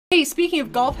speaking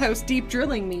of Golf House deep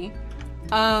drilling me,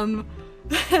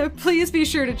 please be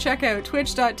sure to check out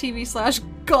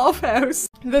twitch.tv/golfhouse.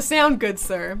 The sound, good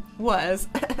sir, was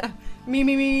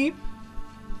me.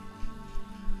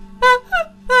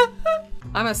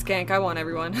 I'm a skank, I want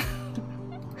everyone.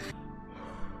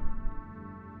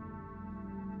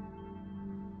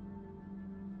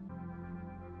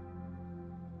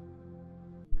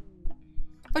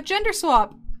 A gender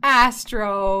swap.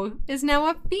 Astro is now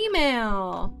a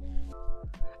female.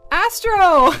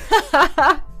 Astro!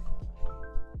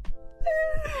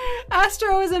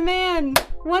 Astro is a man,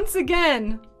 once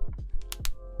again.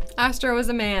 Astro is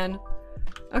a man.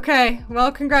 Okay, well,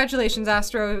 congratulations,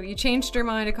 Astro. You changed your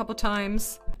mind a couple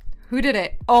times. Who did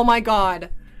it? Oh my god.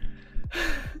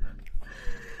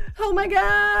 Oh my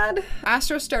god.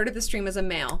 Astro started the stream as a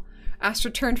male.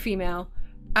 Astro turned female.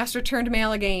 Astro turned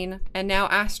male again, and now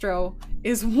Astro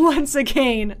is once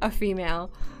again a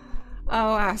female.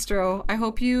 Oh, Astro, I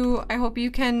hope you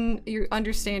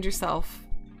understand yourself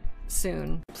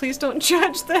soon. Please don't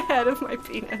judge the head of my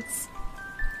penis.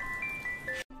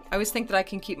 I always think that I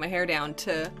can keep my hair down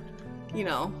to, you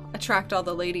know, attract all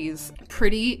the ladies.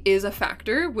 Pretty is a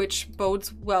factor, which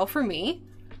bodes well for me.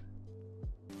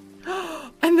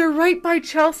 And they're right by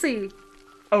Chelsea.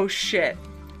 Oh shit.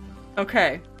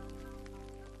 Okay.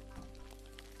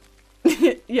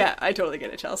 Yeah, I totally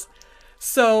get it, Chelsea.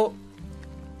 So...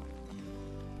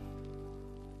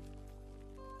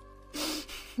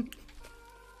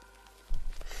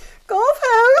 Golf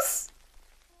House!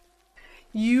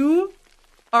 You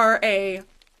are a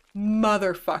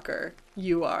motherfucker.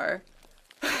 You are.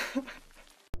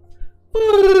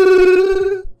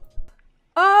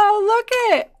 Oh, look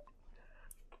it!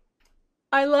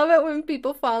 I love it when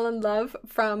people fall in love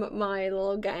from my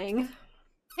little gang.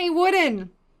 Hey,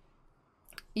 Wooden!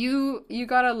 You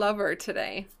got a lover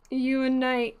today. You and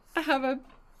Knight have a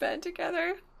bed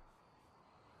together.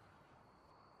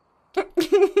 Hope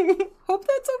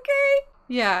that's okay.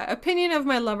 Yeah, opinion of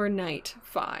my lover, Knight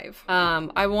 5.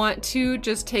 I want to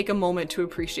just take a moment to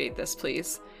appreciate this,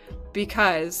 please.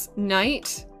 Because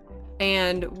Knight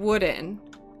and Wooden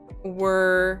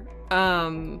were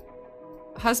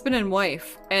husband and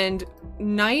wife, and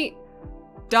Knight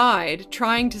died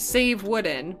trying to save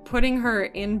Wooden, putting her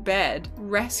in bed,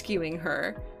 rescuing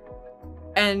her,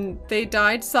 and they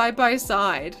died side by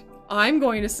side. I'm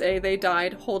going to say they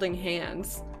died holding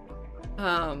hands.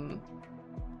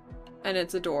 And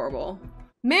it's adorable.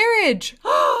 Marriage!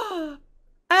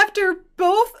 After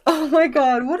both, oh my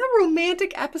god, what a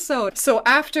romantic episode. So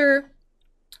after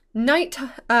Knight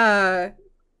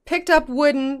picked up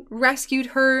Wooden, rescued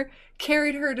her,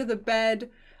 carried her to the bed,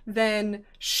 then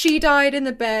she died in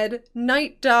the bed,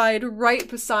 Knight died right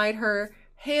beside her,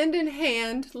 hand in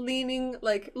hand, leaning,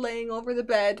 like laying over the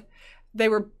bed. They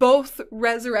were both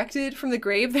resurrected from the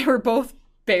grave. They were both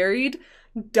buried,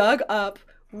 dug up,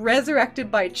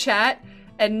 resurrected by chat,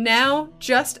 and now,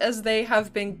 just as they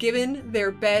have been given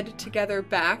their bed together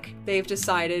back, they've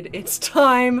decided it's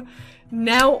time,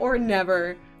 now or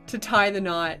never, to tie the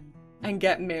knot and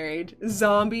get married.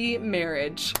 Zombie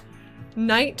marriage.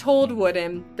 Knight told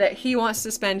Wooden that he wants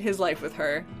to spend his life with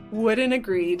her. Wooden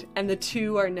agreed, and the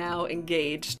two are now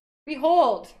engaged.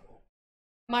 Behold,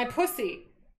 my pussy.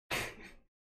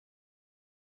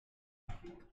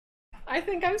 I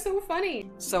think I'm so funny.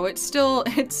 So it's still...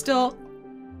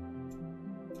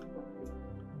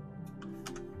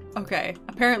 Okay,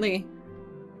 apparently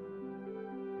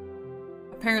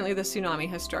the tsunami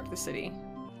has struck the city.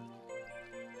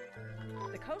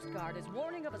 The Coast Guard is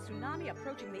warning of a tsunami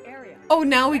approaching the area. Oh,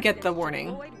 now we get the warning.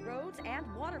 Avoid roads and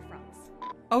waterfronts.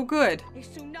 Oh, good. A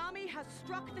tsunami has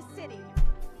struck the city.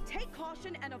 Take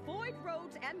caution and avoid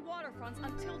roads and waterfronts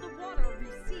until the water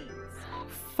recedes.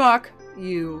 Fuck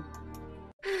you.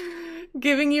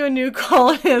 Giving you a new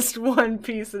colonist one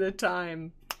piece at a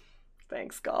time.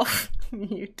 Thanks, Golf.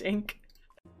 You dink.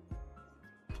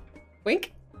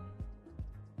 Wink?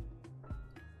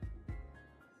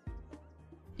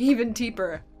 Even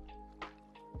deeper.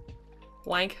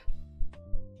 Wank.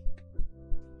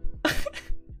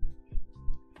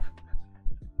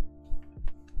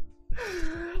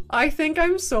 I think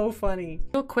I'm so funny.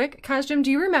 Real quick, Kazjim,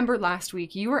 do you remember last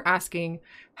week you were asking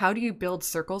how do you build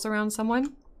circles around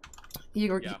someone?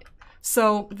 You were, yeah.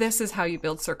 So this is how you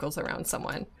build circles around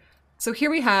someone. So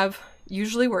here we have,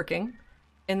 usually working,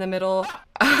 in the middle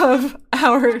of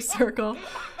our circle.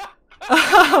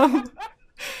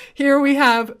 Here we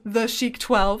have the Chic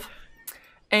 12.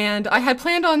 And I had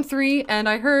planned on 3, and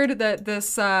I heard that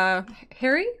this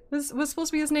Harry was supposed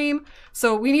to be his name.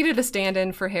 So we needed a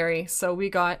stand-in for Harry, so we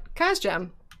got Kazjem.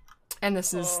 And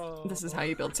this is how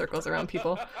you build circles around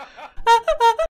people.